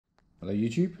Hello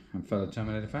YouTube and fellow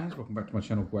Terminator fans, welcome back to my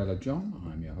channel Guelo John.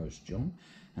 I'm your host John,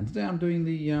 and today I'm doing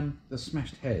the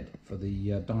smashed head for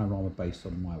the diorama based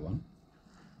on my one.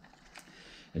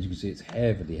 As you can see, it's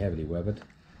heavily weathered.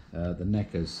 The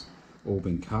neck has all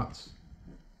been cut,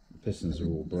 the pistons are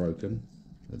all broken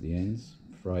at the ends,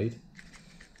 frayed.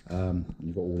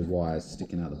 You've got all the wires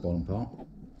sticking out the bottom part.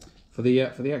 For the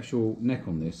actual neck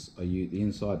on this, the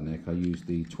inside neck, I used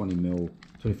the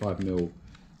 25mm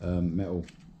metal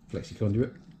flexi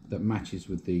conduit that matches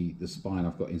with the spine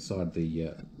I've got inside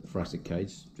the thoracic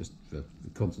cage, just for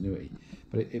continuity.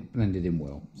 But it blended in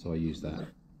well, so I used that.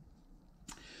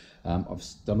 I've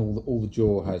done all the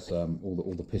jaw has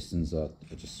all the pistons are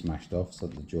just smashed off, so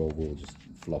that the jaw will just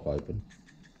flop open.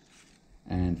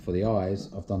 And for the eyes,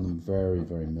 I've done them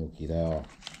very milky. They are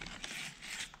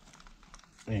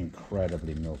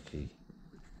incredibly milky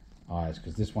eyes,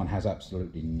 because this one has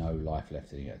absolutely no life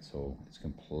left in it at all. It's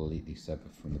completely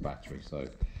severed from the battery, so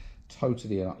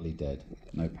totally and utterly dead.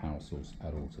 No power source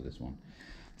at all to this one.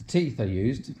 The teeth I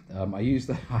used, I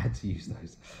had to use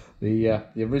those. The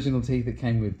original teeth that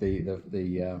came with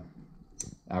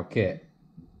our kit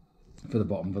for the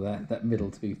bottom, for that middle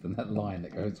tooth and that line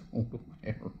that goes all the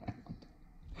way around.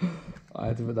 I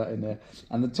had to put that in there.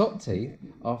 And the top teeth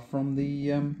are from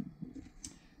the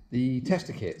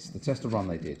tester kits, the tester run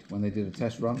they did. When they did a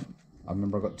test run, I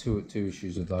remember I got two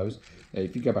issues of those.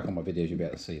 If you go back on my videos, you'll be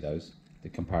able to see those, the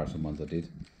comparison ones I did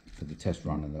for the test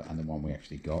run and the one we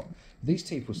actually got. These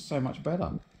teeth were so much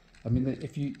better. I mean,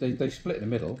 they split in the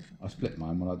middle. I split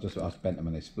mine when I bent them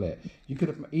and they split. You could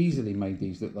have easily made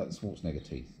these look like Schwarzenegger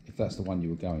teeth if that's the one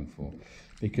you were going for,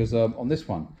 because on this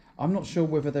one, I'm not sure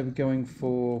whether they were going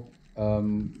for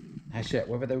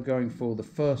whether they were going for the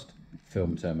first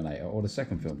film Terminator or the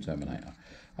second film Terminator.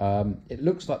 It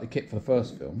looks like the kit for the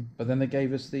first film, but then they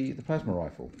gave us the plasma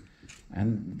rifle,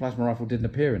 and the plasma rifle didn't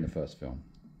appear in the first film.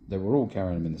 They were all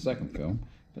carrying them in the second film,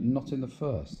 but not in the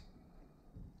first.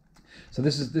 So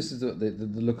this is the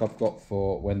look I've got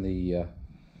for when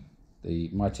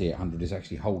my T-800 is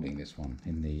actually holding this one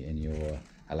in your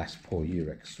alas poor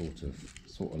Urex sort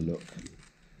of look.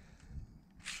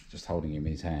 Just holding him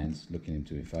in his hands, looking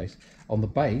into his face. On the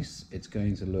base, it's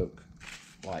going to look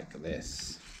like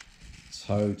this,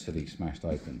 totally smashed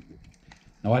open.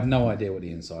 Now, I had no idea what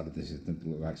the inside of this is going to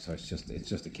look like, so it's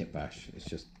just a kit bash. It's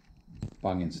just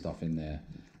bunging stuff in there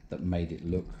that made it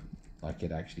look like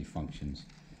it actually functions.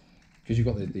 Because you've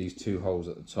got these two holes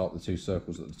at the top, the two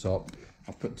circles at the top.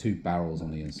 I've put two barrels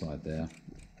on the inside there.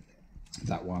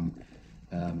 That one,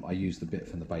 I used the bit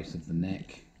from the base of the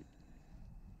neck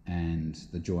and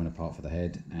the joiner part for the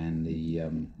head, and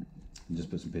just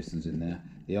put some pistons in there.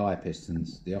 The eye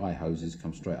pistons, the eye hoses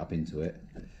come straight up into it.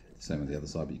 The same on the other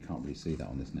side, but you can't really see that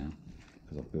on this now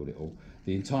because I've built it all.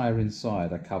 The entire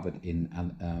inside I covered in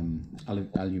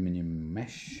aluminium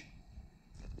mesh,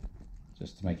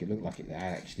 just to make it look like it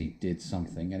actually did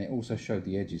something, and it also showed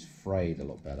the edges frayed a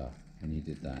lot better when you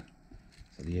did that.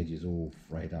 So the edges all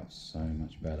frayed up so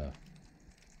much better.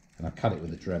 And I cut it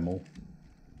with a Dremel.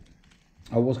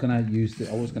 I was going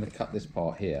to cut this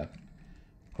part here,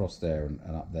 across there and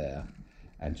up there,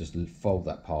 and just fold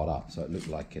that part up so it looked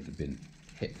like it had been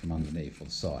hit from underneath or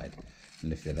the side and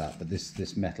lifted up. But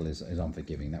this metal is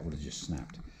unforgiving. That would have just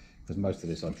snapped, because most of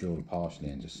this I drilled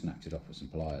partially and just snapped it off with some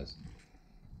pliers.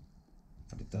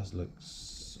 But it does look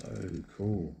so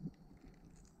cool.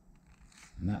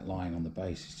 And that line on the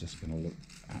base is just going to look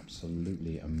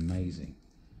absolutely amazing.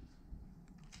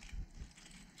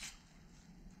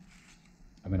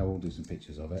 I mean, I will do some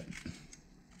pictures of it.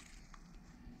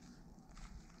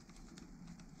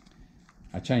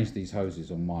 I changed these hoses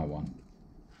on my one.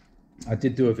 I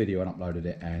did do a video and uploaded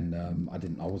it, and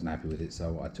I wasn't happy with it,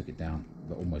 so I took it down,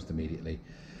 but almost immediately.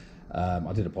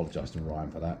 I did apologise to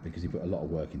Ryan for that, because he put a lot of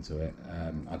work into it.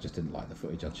 I just didn't like the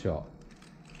footage I'd shot.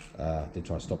 I did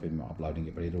try to stop him uploading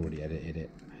it, but he'd already edited it,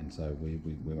 and so we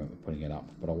went with putting it up.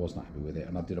 But I wasn't happy with it,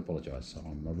 and I did apologise, so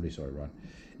I'm really sorry, Ryan.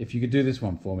 If you could do this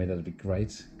one for me, that'd be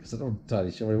great, because I'm not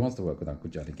entirely sure he wants to work with Uncle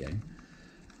Judd again.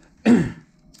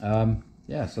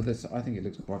 Yeah, so I think it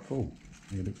looks quite cool. I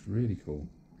think it looks really cool.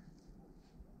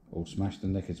 All smashed, the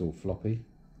neck is all floppy.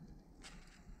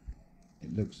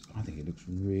 I think it looks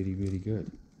really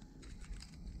good.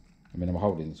 I mean, I'm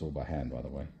holding this all by hand, by the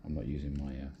way. I'm not using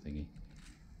my thingy,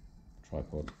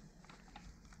 tripod.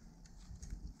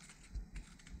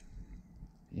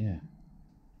 Yeah.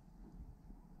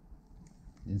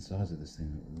 The insides of this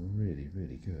thing look really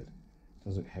good. It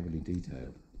does look heavily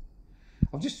detailed.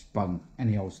 I've just spun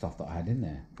any old stuff that I had in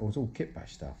there. It was all kit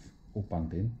bash stuff, all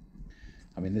bunged in.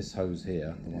 I mean, this hose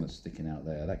here, the one that's sticking out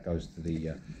there, that goes to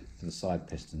the side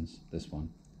pistons. This one,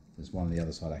 There's one on the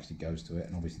other side actually goes to it,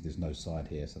 and obviously there's no side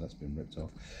here, so that's been ripped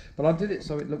off. But I did it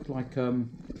so it looked like it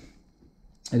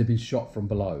had been shot from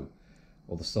below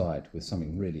or the side with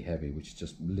something really heavy, which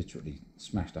just literally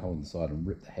smashed a hole in the side and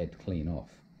ripped the head clean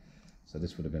off. So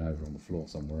this would have been over on the floor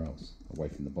somewhere else, away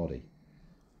from the body.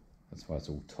 That's why it's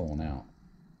all torn out.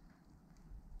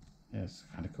 Yeah, it's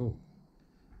kind of cool.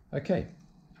 Okay,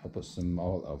 I'll put some.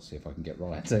 I'll see if I can get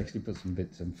Ryan to actually put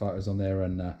some photos on there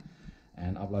and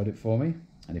upload it for me.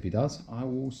 And if he does, I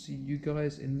will see you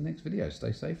guys in the next video.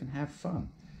 Stay safe and have fun.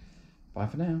 Bye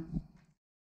for now.